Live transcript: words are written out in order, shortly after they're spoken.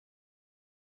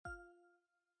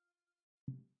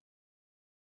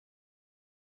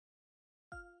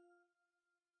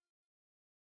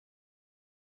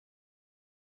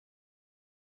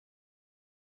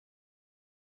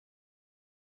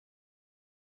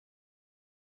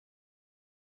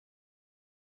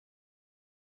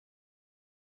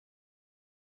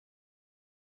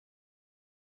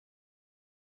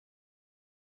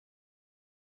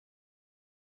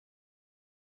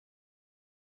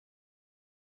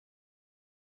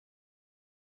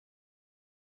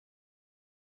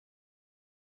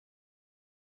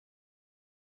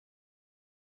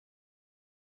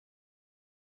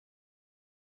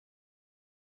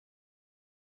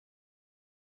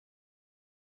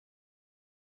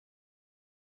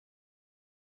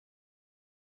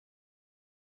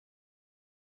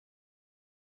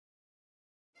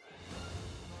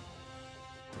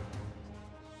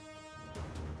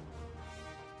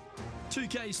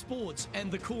2K Sports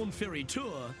and the Corn Ferry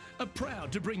Tour are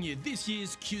proud to bring you this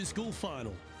year's Q School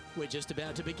Final. We're just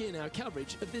about to begin our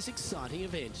coverage of this exciting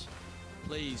event.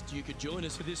 Pleased you could join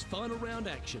us for this final round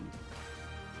action.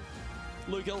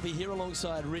 Luke Elvey here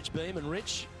alongside Rich Beam. And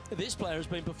Rich, this player has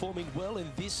been performing well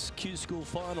in this Q School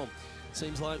Final.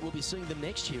 Seems like we'll be seeing them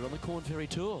next year on the Corn Ferry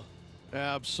Tour.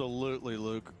 Absolutely,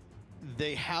 Luke.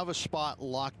 They have a spot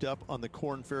locked up on the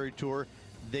Corn Ferry Tour.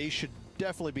 They should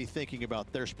definitely be thinking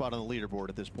about their spot on the leaderboard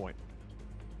at this point.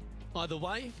 Either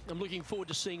way, I'm looking forward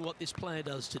to seeing what this player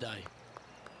does today.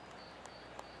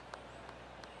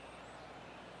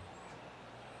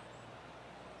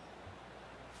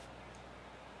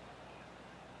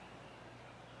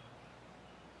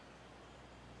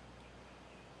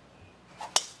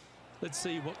 Let's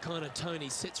see what kind of tone he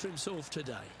sets for himself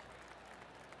today.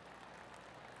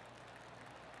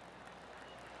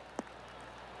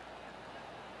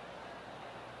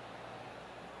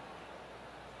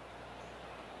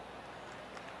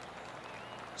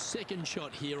 Second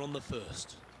shot here on the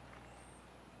first.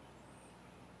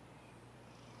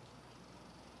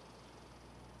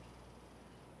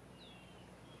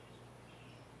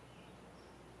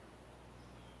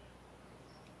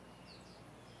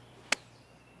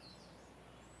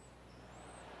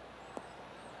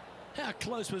 How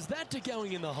close was that to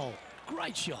going in the hole?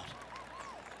 Great shot.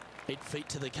 8 feet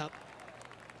to the cup.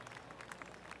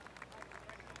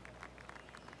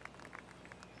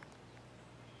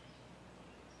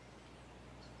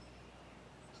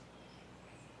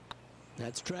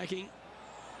 That's tracking.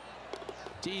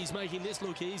 He's making this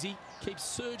look easy. Keeps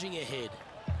surging ahead.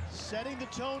 Setting the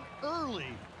tone early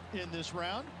in this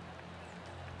round.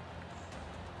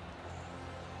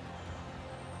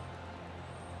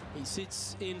 He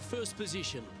sits in first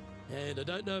position. And I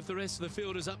don't know if the rest of the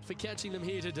field is up for catching them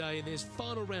here today in this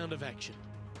final round of action.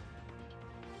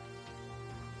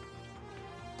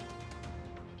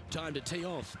 Time to tee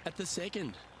off at the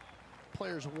second.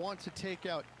 Players want to take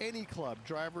out any club,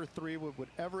 driver, three, with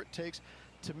whatever it takes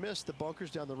to miss the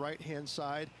bunkers down the right-hand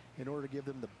side in order to give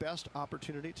them the best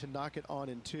opportunity to knock it on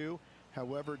in two.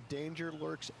 However, danger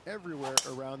lurks everywhere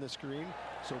around this green,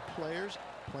 so players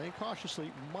playing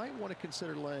cautiously might want to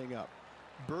consider laying up.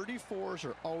 Birdie fours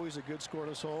are always a good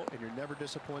scoreless hole, and you're never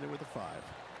disappointed with a 5.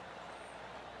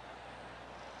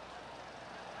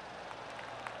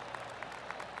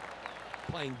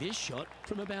 Playing this shot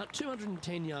from about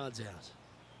 210 yards out.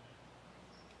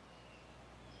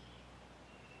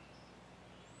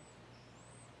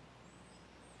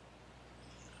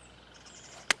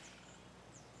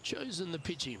 Chosen the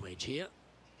pitching wedge here.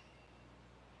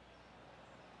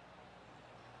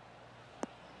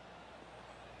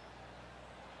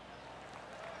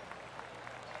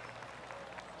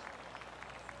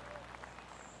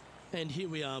 And here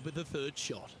we are with the third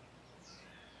shot.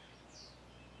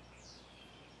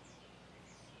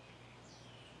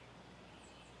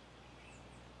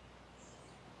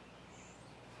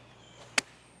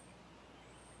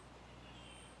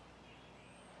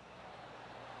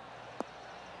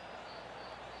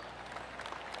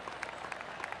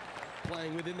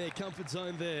 Playing within their comfort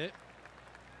zone there.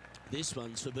 This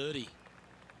one's for birdie.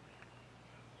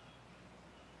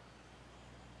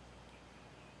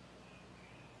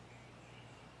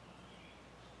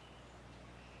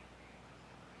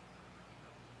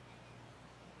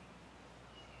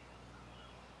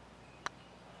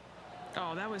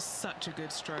 Oh, that was such a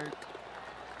good stroke.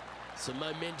 Some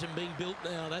momentum being built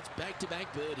now. That's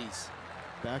back-to-back birdies.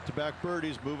 Back-to-back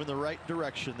birdies, moving the right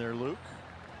direction there, Luke.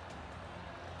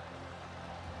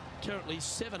 Currently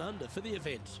 7 under for the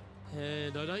event.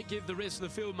 And I don't give the rest of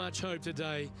the field much hope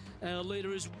today. Our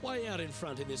leader is way out in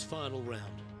front in this final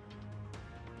round.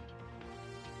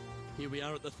 Here we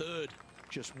are at the third.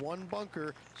 Just one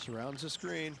bunker surrounds the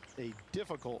screen. A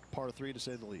difficult par 3 to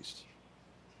say the least.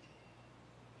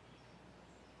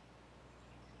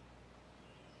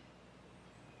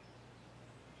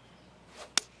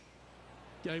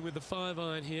 Going with the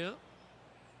 5-iron here.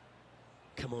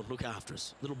 Come on, look after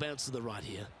us. Little bounce to the right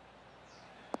here.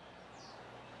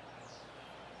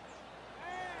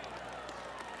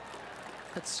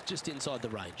 That's just inside the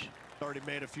range. Already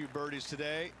made a few birdies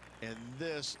today, and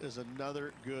this is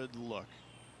another good look.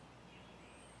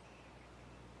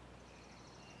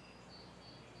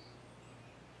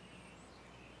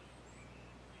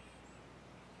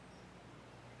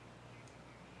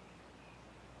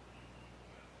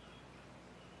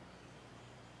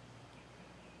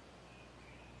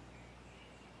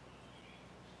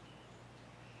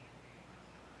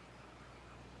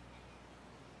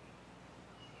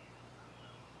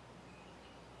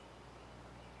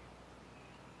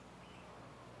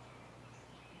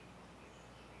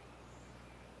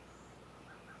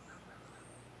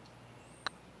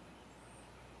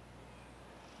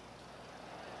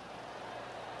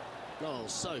 Oh,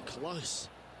 so close.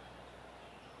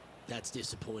 That's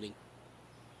disappointing.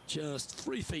 Just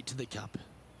 3 feet to the cup.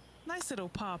 Nice little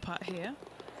par putt here.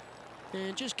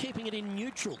 And just keeping it in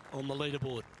neutral on the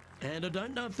leaderboard. And I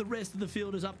don't know if the rest of the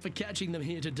field is up for catching them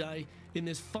here today in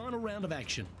this final round of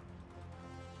action.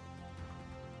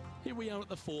 Here we are at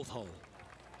the 4th hole.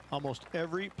 Almost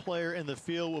every player in the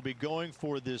field will be going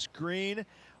for this green.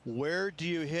 Where do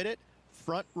you hit it?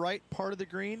 Front right part of the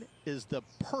green is the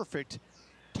perfect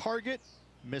target.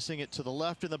 Missing it to the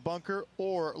left in the bunker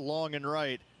or long and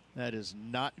right. That is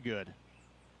not good.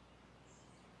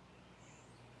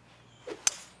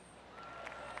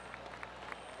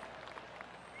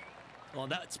 Oh,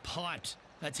 that's piped.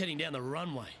 That's heading down the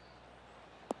runway.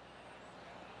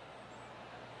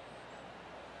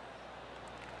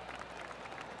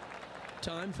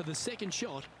 Time for the second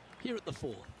shot here at the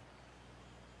 4th.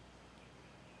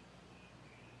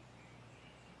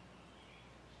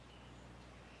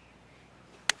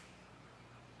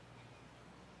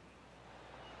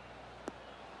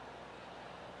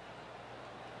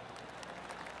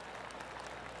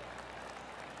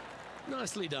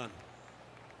 Nicely done.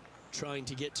 Trying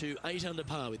to get to 8 under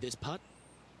par with this putt.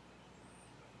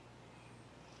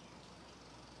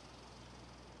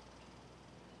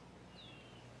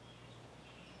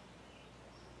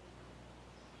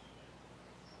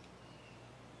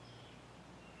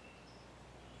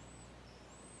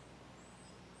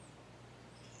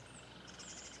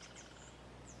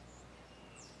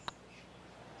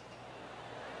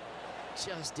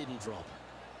 Just didn't drop.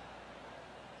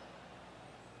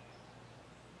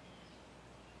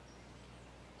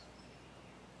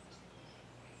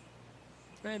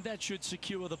 And that should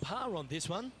secure the par on this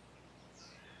one.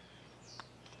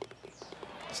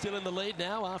 Still in the lead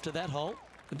now after that hole.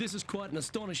 This is quite an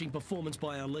astonishing performance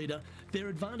by our leader. Their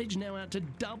advantage now out to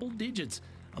double digits.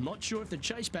 I'm not sure if the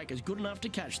chase back is good enough to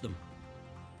catch them.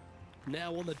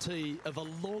 Now on the tee of a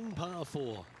long par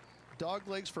 4. Dog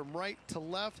legs from right to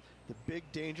left. The big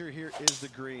danger here is the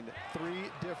green. 3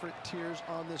 different tiers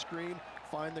on this green.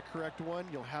 Find the correct one.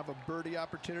 You'll have a birdie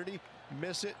opportunity.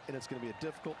 Miss it, and it's going to be a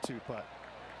difficult 2-putt.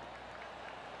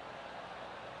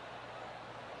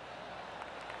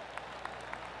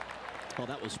 Oh,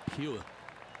 that was pure.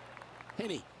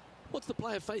 Henny, what's the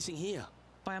player facing here?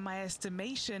 By my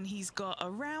estimation, he's got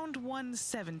around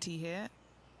 170 here.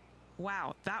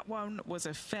 Wow, that one was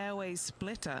a fairway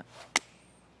splitter.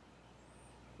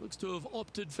 Looks to have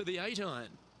opted for the 8-iron.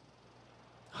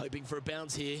 Hoping for a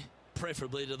bounce here,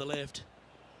 preferably to the left.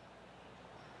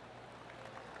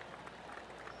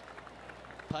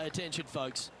 Pay attention,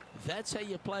 folks. That's how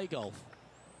you play golf.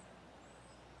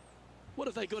 What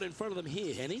have they got in front of them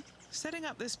here, Henny? Setting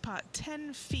up this putt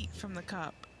 10 feet from the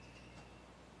cup.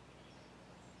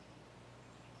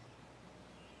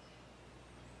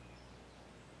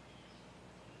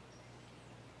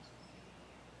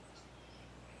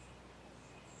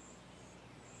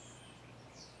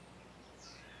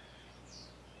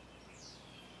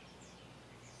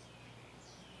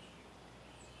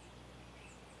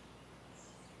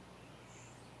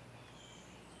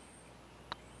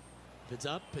 If it's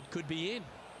up, it could be in.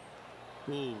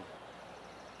 Ooh.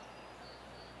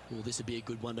 Well, this would be a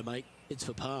good one to make. It's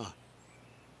for par.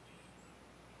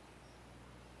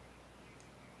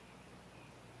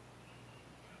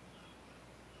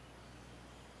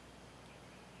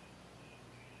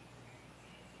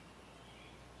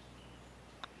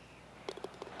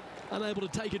 Unable to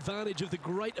take advantage of the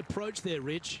great approach there,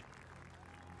 Rich.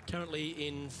 Currently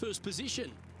in first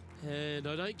position. And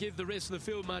I don't give the rest of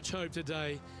the field much hope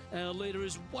today. Our leader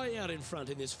is way out in front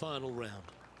in this final round.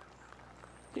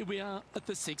 Here we are at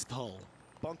the 6th hole.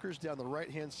 Bunkers down the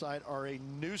right-hand side are a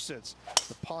nuisance.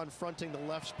 The pond fronting the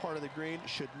left part of the green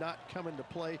should not come into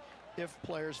play if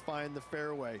players find the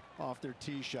fairway off their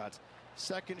tee shots.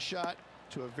 Second shot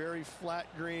to a very flat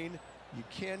green. You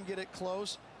can get it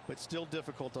close, but still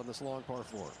difficult on this long par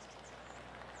 4.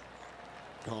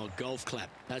 Oh, golf clap.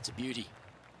 That's a beauty.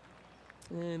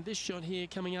 And this shot here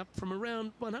coming up from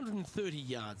around 130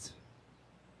 yards.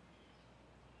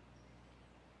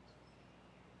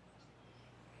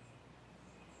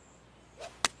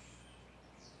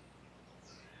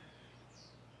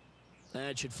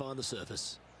 That should find the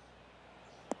surface.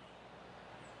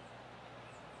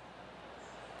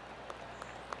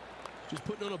 Just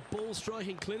putting on a ball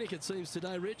striking clinic, it seems,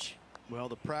 today, Rich. Well,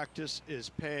 the practice is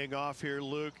paying off here,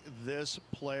 Luke. This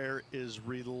player is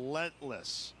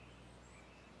relentless.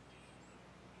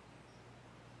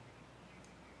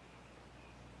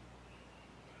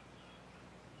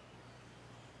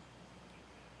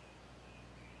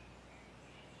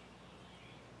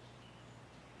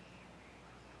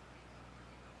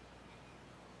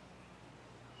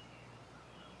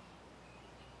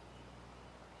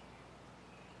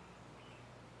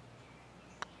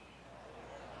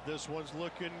 This one's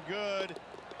looking good.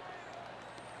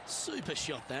 Super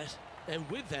shot that. And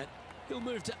with that, he'll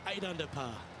move to 8 under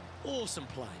par. Awesome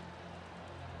play.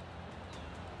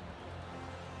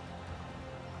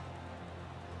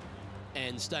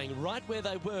 And staying right where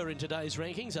they were in today's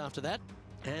rankings after that.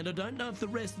 And I don't know if the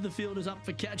rest of the field is up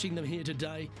for catching them here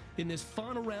today in this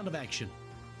final round of action.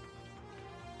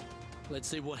 Let's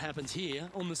see what happens here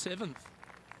on the 7th.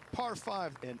 Par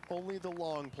 5, and only the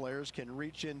long players can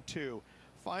reach in 2.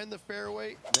 Find the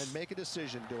fairway, then make a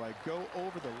decision. Do I go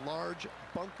over the large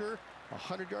bunker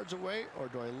 100 yards away, or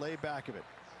do I lay back of it?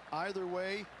 Either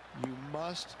way, you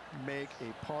must make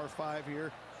a par 5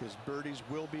 here, because birdies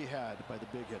will be had by the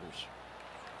big hitters.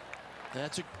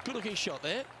 That's a good-looking shot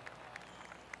there.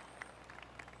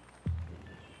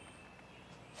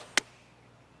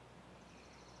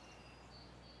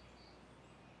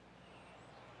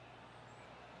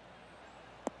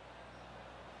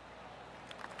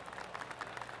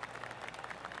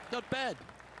 Not bad.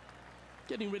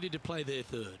 Getting ready to play their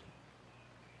 3rd.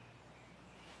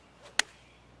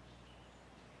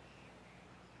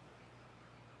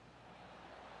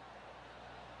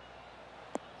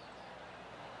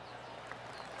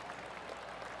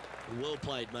 Well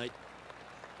played, mate.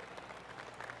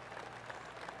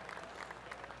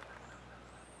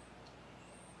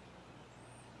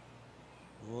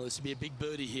 Well, this will be a big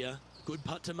birdie here. Good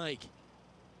putt to make.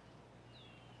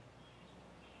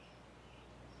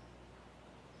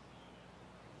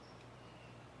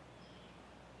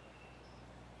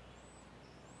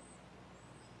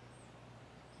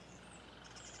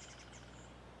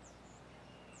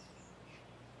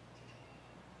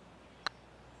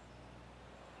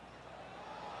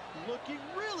 Looking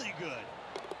really good.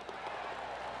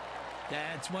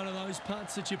 That's one of those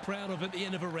putts that you're proud of at the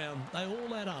end of a round. They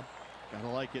all add up. Gotta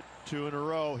like it. 2 in a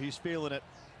row. He's feeling it.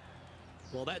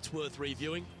 Well, that's worth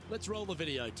reviewing. Let's roll the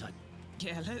videotape.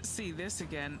 Yeah, let's see this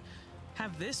again.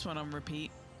 Have this one on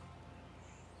repeat.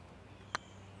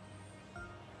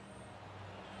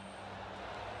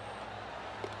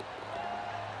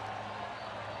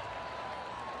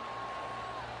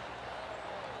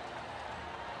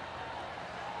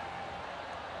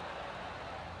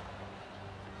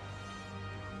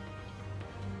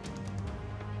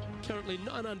 Currently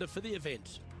 9 under for the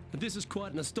event. This is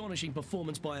quite an astonishing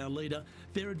performance by our leader.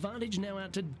 Their advantage now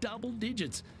out to double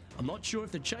digits. I'm not sure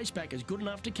if the chase back is good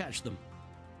enough to catch them.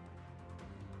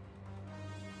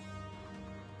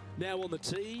 Now on the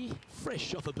tee,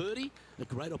 fresh off a birdie, a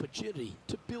great opportunity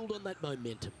to build on that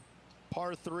momentum.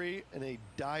 Par 3 and a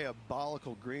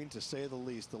diabolical green, to say the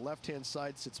least. The left-hand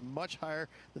side sits much higher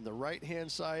than the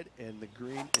right-hand side, and the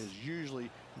green is usually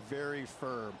very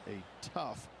firm. A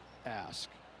tough ask.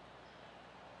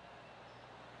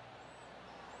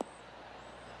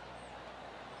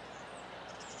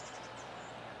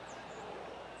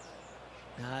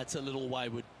 It's a little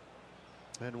wayward.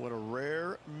 And what a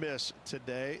rare miss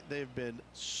today. They've been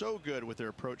so good with their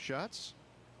approach shots.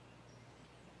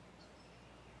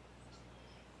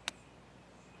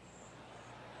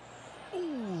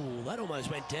 Ooh, that almost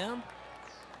went down.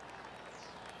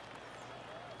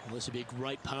 Well, this would be a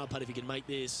great par putt if you can make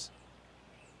this.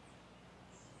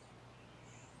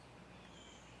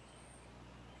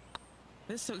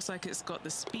 This looks like it's got the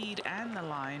speed and the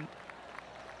line.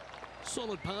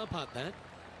 Solid par putt, that.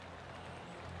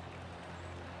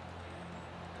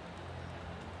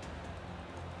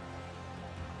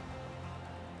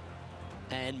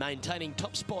 And maintaining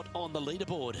top spot on the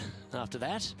leaderboard after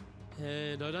that.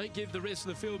 And I don't give the rest of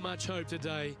the field much hope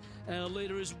today. Our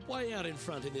leader is way out in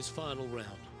front in this final round.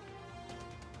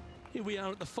 Here we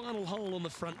are at the final hole on the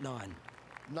front 9.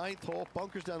 9th hole,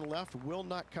 bunkers down the left will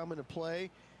not come into play,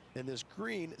 and this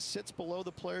green sits below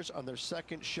the players on their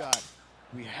 2nd shot.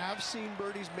 We have seen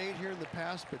birdies made here in the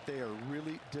past, but they are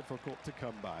really difficult to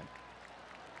come by.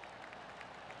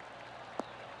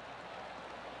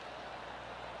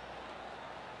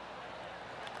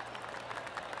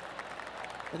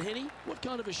 And Henny, what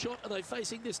kind of a shot are they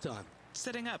facing this time?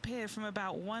 Setting up here from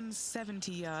about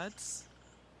 170 yards.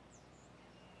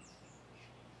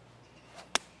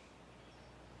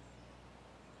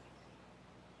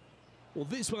 Well,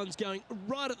 this one's going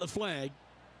right at the flag.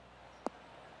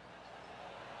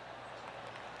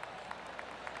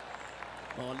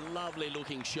 Oh, lovely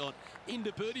looking shot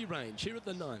into birdie range here at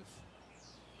the 9th.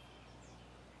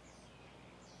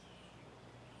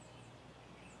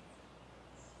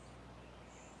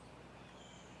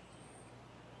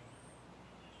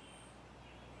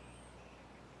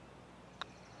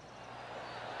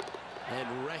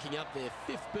 And racking up their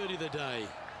 5th birdie of the day.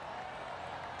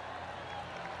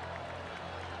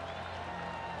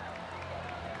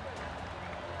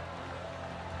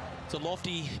 It's a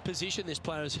lofty position this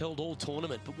player has held all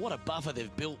tournament, but what a buffer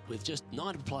they've built with just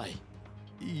 9 to play.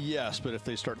 Yes, but if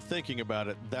they start thinking about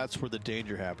it, that's where the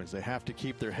danger happens. They have to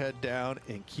keep their head down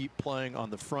and keep playing on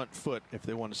the front foot if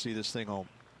they want to see this thing home.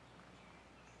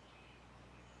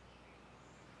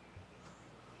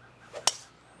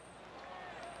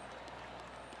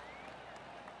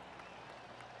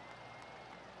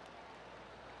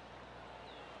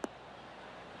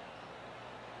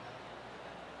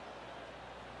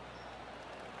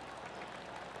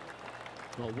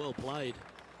 Oh, well played.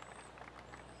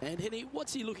 And Henny,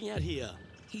 what's he looking at here?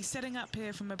 He's setting up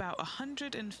here from about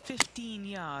 115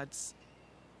 yards.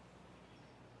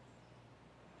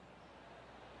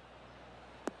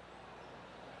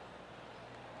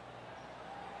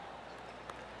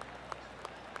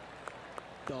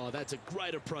 Oh, that's a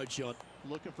great approach shot.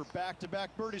 Looking for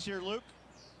back-to-back birdies here, Luke.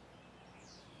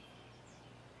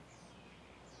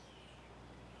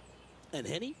 And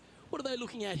Henny, what are they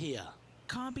looking at here?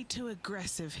 Can't be too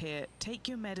aggressive here. Take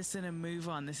your medicine and move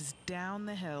on. This is down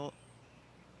the hill.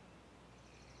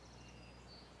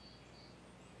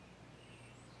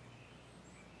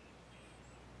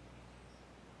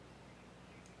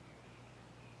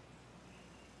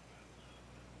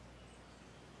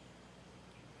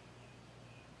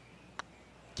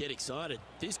 Get excited.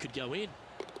 This could go in.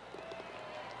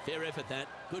 Fair effort, that.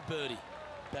 Good birdie.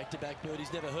 Back-to-back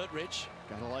birdies never hurt, Rich.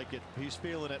 Gotta like it. He's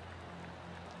feeling it.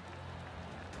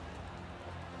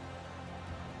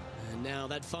 And now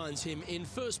that finds him in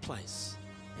first place.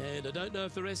 And I don't know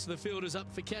if the rest of the field is up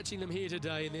for catching them here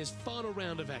today in this final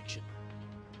round of action.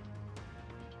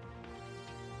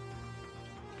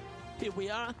 Here we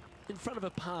are in front of a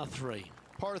par 3.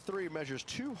 Par 3 measures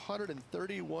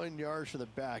 231 yards from the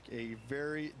back. A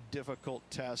very difficult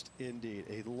test indeed.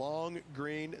 A long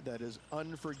green that is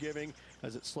unforgiving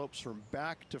as it slopes from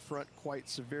back to front quite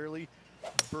severely.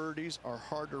 Birdies are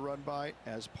hard to run by,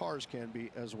 as pars can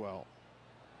be as well.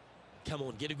 Come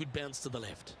on, get a good bounce to the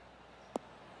left.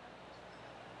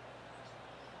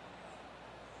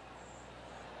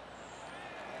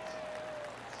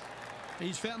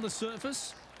 He's found the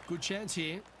surface. Good chance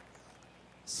here.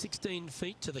 16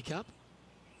 feet to the cup.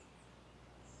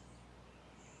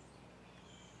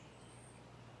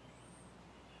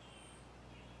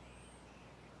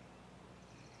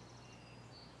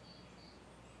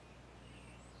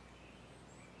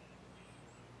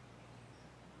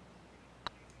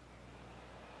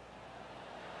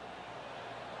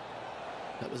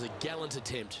 That was a gallant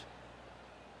attempt.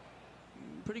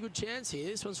 Pretty good chance here.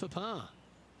 This one's for par.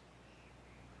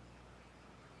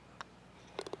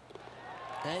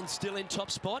 And still in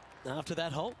top spot after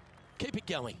that hole. Keep it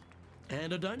going.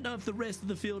 And I don't know if the rest of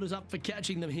the field is up for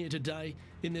catching them here today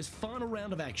in this final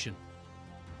round of action.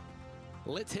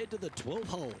 Let's head to the 12th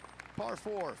hole. Par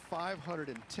 4,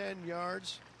 510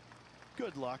 yards.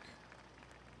 Good luck.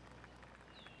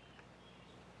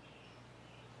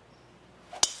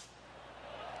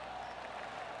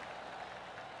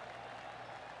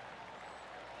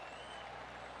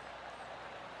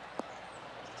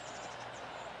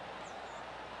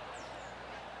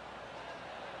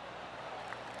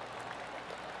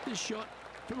 This shot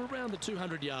from around the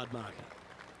 200-yard marker.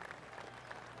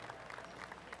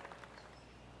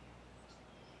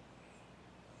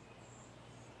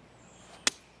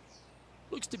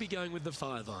 Looks to be going with the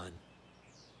 5-iron.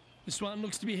 This one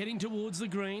looks to be heading towards the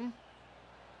green.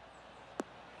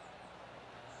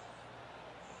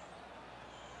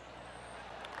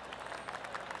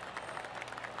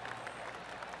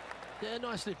 Yeah,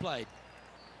 nicely played.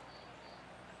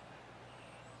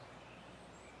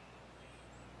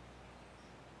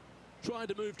 Trying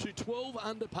to move to 12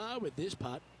 under par with this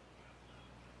putt.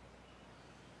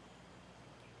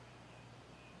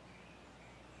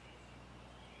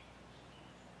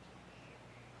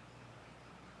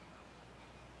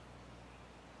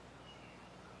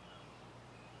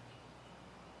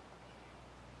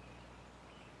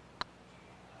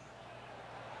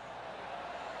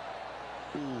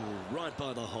 Ooh, right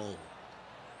by the hole.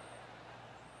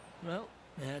 Well,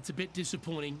 that's a bit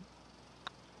disappointing.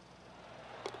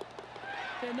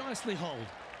 They're nicely holed.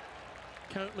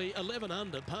 Currently 11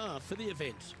 under par for the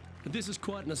event. But this is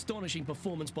quite an astonishing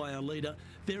performance by our leader.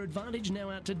 Their advantage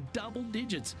now out to double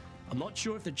digits. I'm not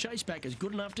sure if the chase back is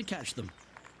good enough to catch them.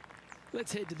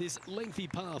 Let's head to this lengthy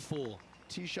par 4.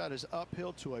 Tee shot is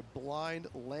uphill to a blind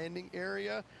landing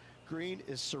area. Green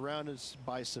is surrounded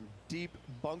by some deep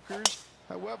bunkers.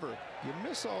 However, you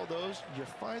miss all those, you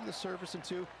find the surface in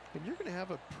 2, and you're going to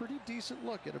have a pretty decent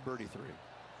look at a birdie 3.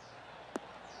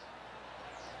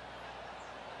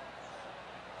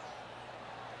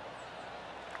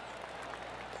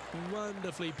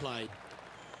 Wonderfully played.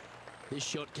 This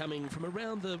shot coming from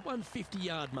around the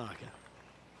 150-yard marker.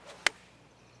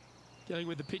 Going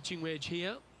with the pitching wedge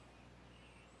here.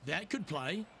 That could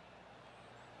play.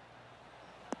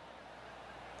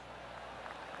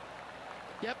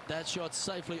 Yep, that shot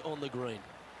safely on the green.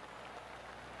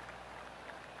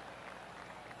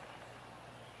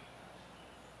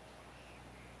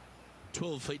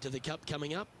 "12 feet to the cup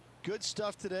coming up. Good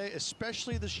stuff today,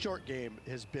 especially the short game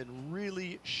has been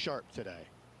really sharp today.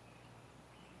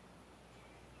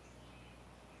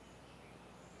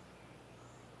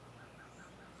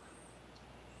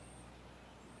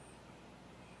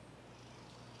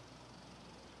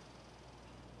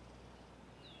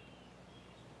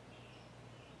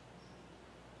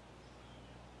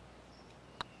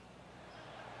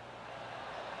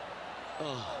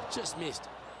 Oh, just missed.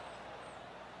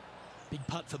 Big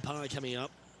putt for par coming up.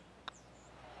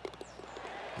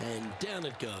 And down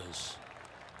it goes.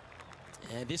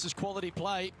 And this is quality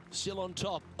play, still on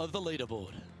top of the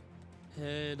leaderboard.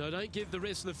 And I don't give the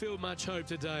rest of the field much hope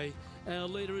today. Our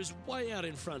leader is way out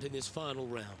in front in this final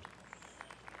round.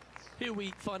 Here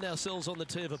we find ourselves on the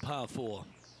tee of a par 4.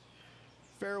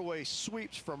 Fairway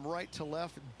sweeps from right to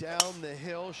left down the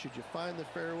hill. Should you find the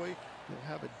fairway, you'll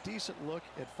have a decent look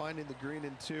at finding the green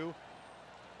in 2.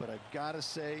 But I've got to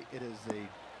say it is a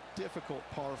difficult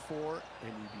par 4,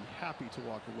 and you'd be happy to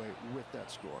walk away with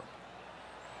that score.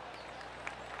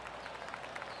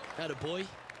 Attaboy,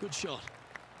 good shot.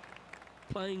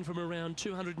 Playing from around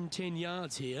 210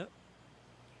 yards here.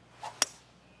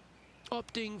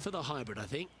 Opting for the hybrid, I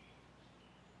think.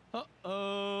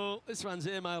 Uh-oh, this one's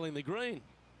airmailing the green.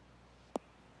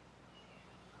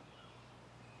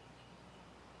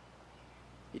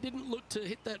 He didn't look to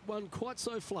hit that one quite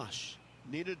so flush.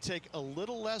 Needed to take a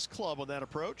little less club on that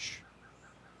approach.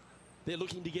 They're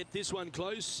looking to get this one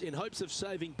close in hopes of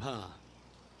saving par.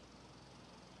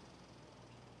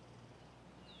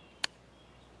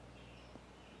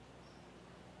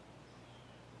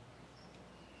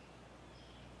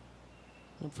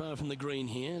 Not far from the green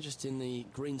here, just in the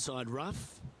greenside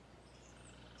rough.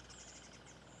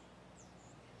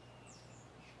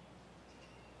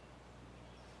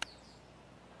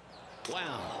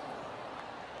 Wow.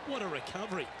 What a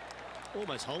recovery.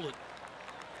 Almost hold it.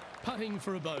 Putting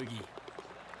for a bogey.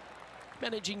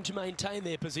 Managing to maintain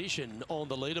their position on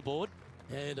the leaderboard.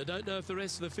 And I don't know if the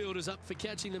rest of the field is up for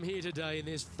catching them here today in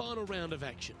this final round of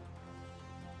action.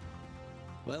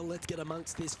 Well, let's get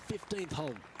amongst this 15th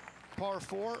hole. Par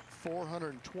 4,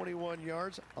 421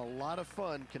 yards. A lot of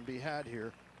fun can be had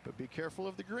here, but be careful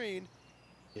of the green.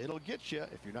 It'll get you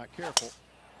if you're not careful.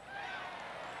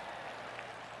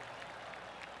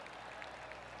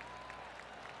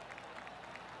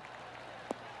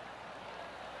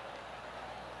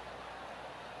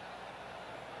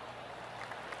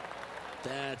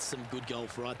 That's some good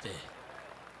golf right there.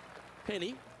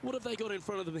 Penny, what have they got in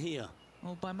front of them here?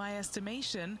 Well, by my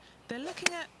estimation, they're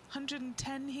looking at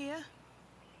 110 here.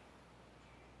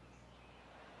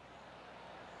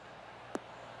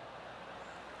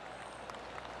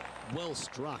 Well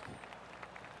struck.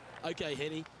 Okay,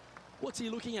 Henny, what's he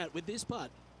looking at with this putt?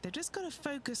 They've just got to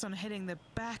focus on hitting the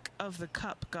back of the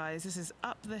cup, guys. This is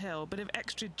up the hill, bit of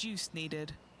extra juice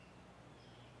needed.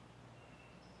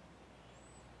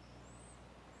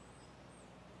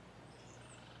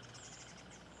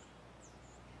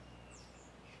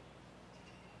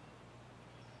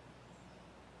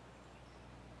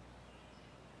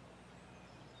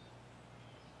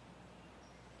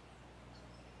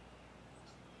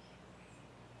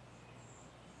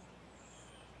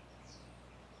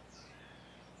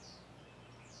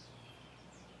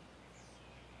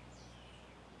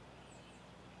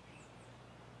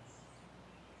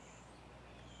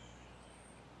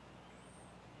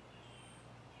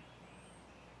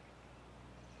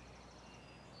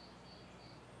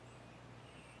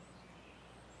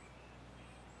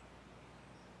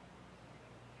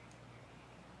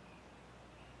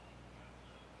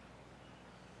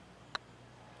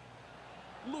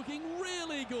 Looking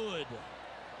really good.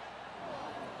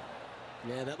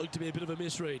 Yeah, that looked to be a bit of a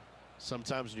misread.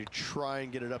 Sometimes when you try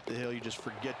and get it up the hill, you just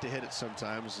forget to hit it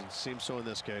sometimes, and it seems so in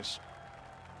this case.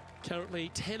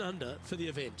 Currently 10 under for the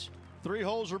event. 3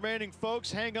 holes remaining,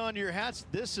 folks. Hang on to your hats.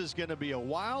 This is going to be a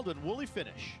wild and woolly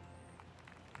finish.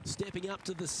 Stepping up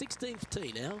to the 16th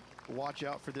tee now. Watch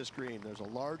out for this green. There's a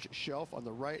large shelf on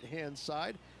the right-hand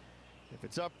side. If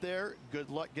it's up there, good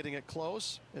luck getting it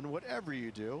close. And whatever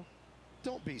you do,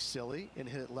 don't be silly and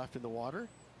hit it left in the water.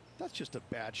 That's just a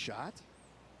bad shot.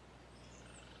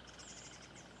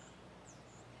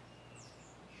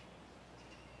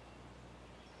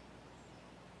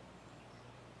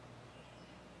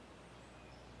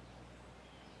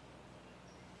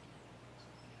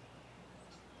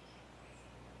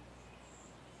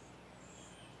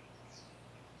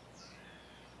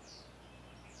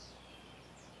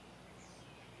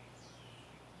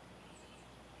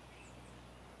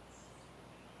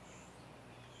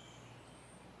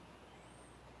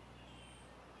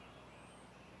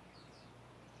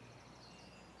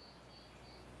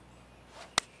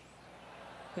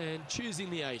 And choosing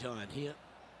the 8-iron here.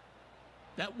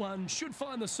 That one should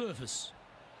find the surface.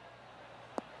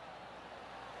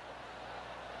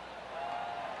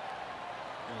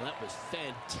 Well, that was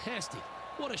fantastic.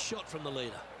 What a shot from the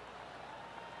leader.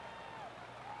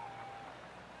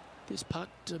 This putt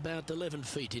about 11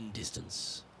 feet in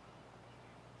distance.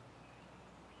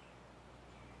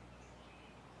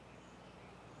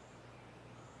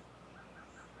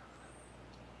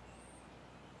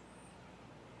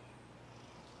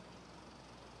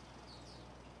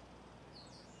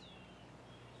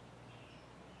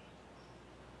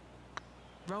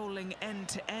 Rolling end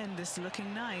to end, this is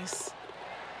looking nice.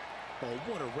 Oh,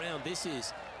 what a round this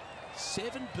is.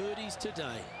 7 birdies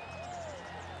today.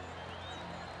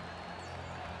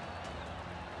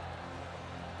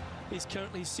 He's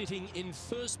currently sitting in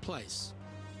first place.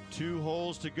 2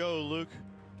 holes to go, Luke.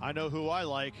 I know who I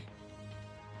like.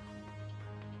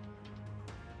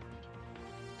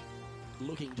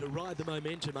 Looking to ride the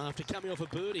momentum after coming off a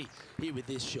birdie here with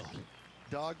this shot.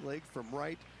 Dog leg from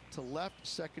right to left.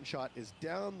 Second shot is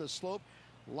down the slope.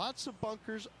 Lots of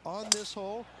bunkers on this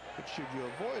hole, but should you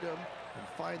avoid them and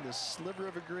find this sliver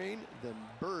of a green, then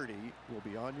birdie will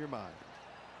be on your mind.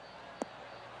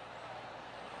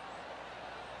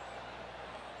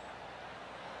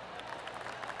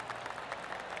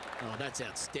 Oh, that's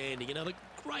outstanding. Another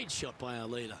great shot by our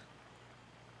leader.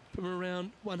 From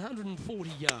around 140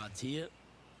 yards here.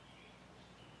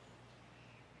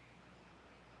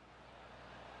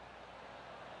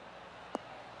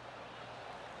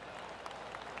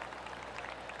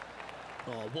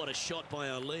 Oh, what a shot by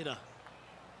our leader.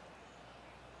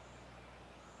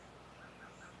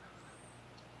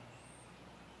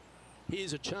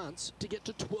 Here's a chance to get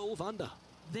to 12 under.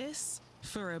 This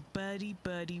for a birdie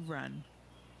run.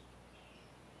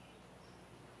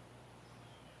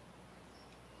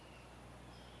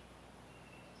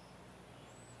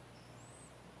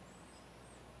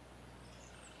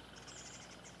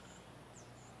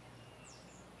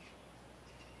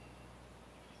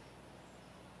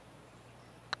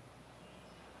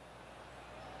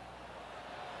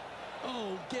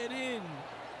 Oh, get in.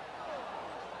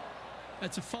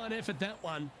 That's a fine effort, that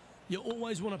one. You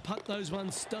always want to putt those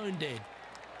ones stone dead.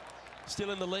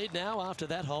 Still in the lead now after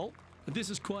that hole. This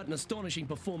is quite an astonishing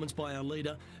performance by our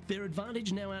leader. Their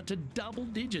advantage now out to double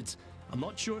digits. I'm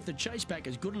not sure if the chase back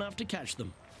is good enough to catch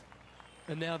them.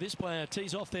 And now this player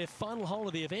tees off their final hole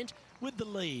of the event with the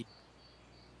lead.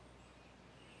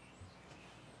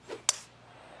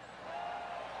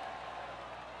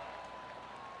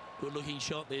 Good looking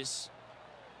shot this.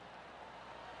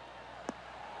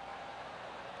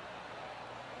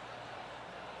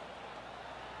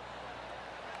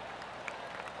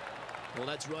 Well,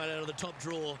 that's right out of the top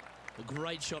drawer. A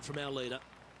great shot from our leader.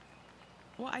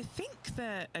 Well, I think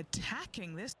they're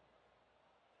attacking this.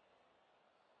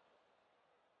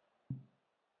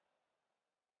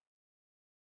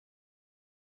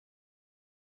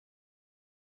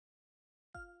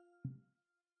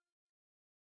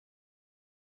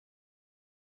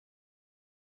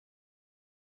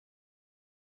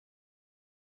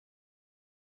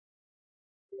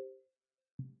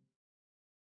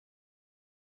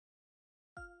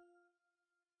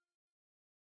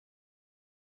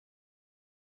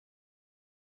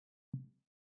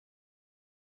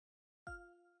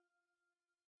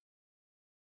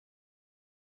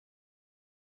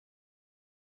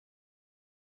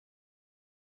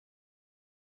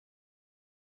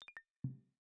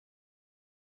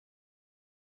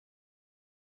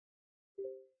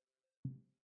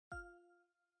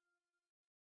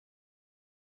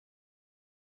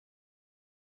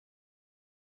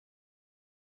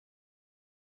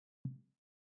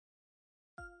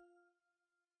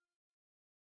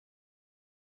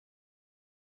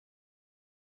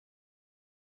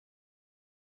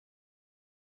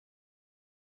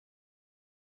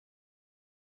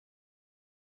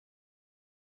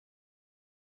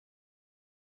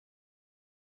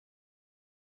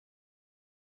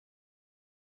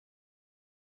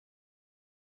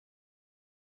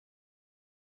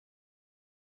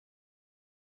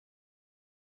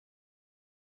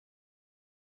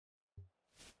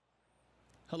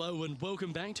 Hello and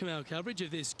welcome back to our coverage of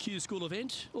this Q School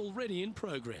event, already in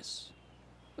progress.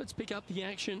 Let's pick up the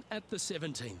action at the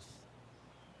 17th.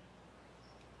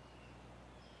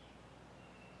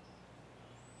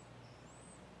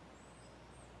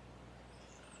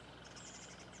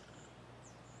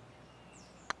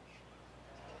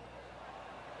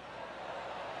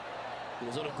 It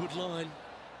was on a good line.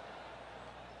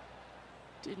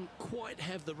 Didn't quite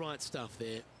have the right stuff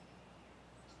there.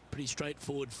 Pretty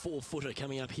straightforward 4-footer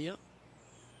coming up here.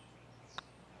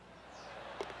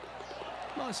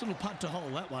 Nice little putt to hole,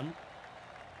 that one.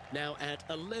 Now at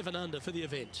 11 under for the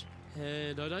event.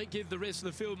 And I don't give the rest of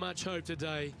the field much hope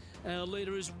today. Our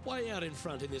leader is way out in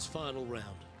front in this final round.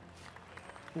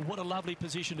 Well, what a lovely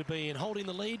position to be in. Holding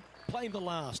the lead, playing the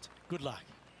last. Good luck.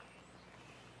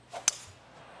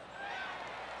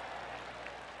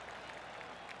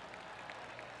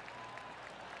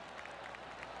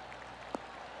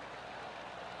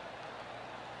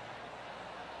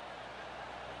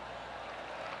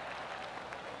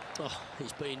 Oh,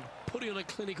 he's been putting on a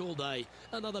clinic all day.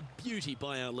 Another beauty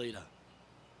by our leader.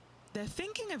 They're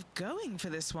thinking of going for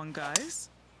this one, guys.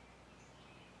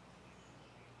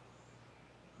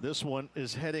 This one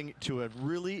is heading to a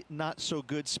really not so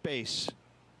good space.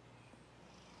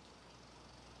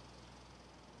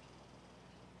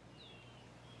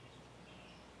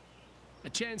 A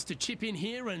chance to chip in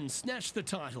here and snatch the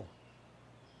title.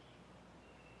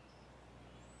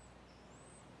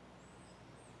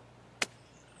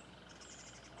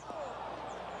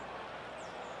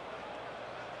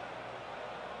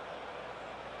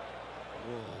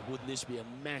 Oh, wouldn't this be a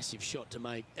massive shot to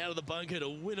make? Out of the bunker to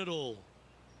win it all.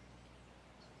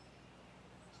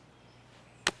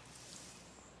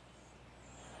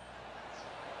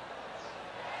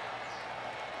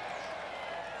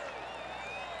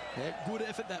 Yeah, good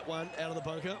effort, that one, out of the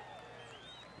bunker.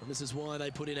 And this is why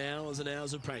they put in hours and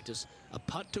hours of practice. A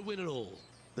putt to win it all.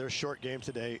 Their short game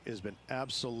today has been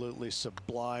absolutely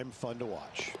sublime fun to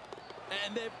watch.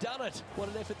 And they've done it. What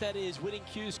an effort that is, winning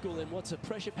Q School in what's a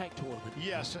pressure-packed tournament.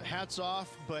 Yes, hats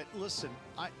off, but listen,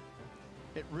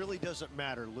 it really doesn't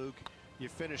matter, Luke. You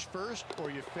finish first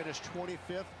or you finish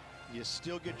 25th, you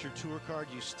still get your tour card.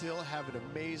 You still have an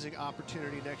amazing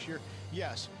opportunity next year.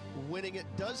 Yes, winning it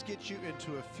does get you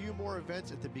into a few more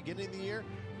events at the beginning of the year,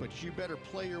 but you better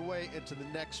play your way into the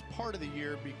next part of the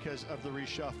year because of the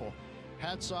reshuffle.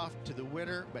 Hats off to the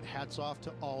winner, but hats off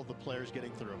to all the players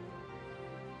getting through.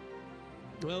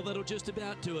 Well, that'll just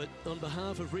about do it. On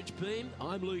behalf of Rich Beam,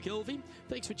 I'm Luke Elvey.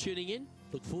 Thanks for tuning in.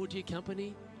 Look forward to your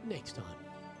company next time.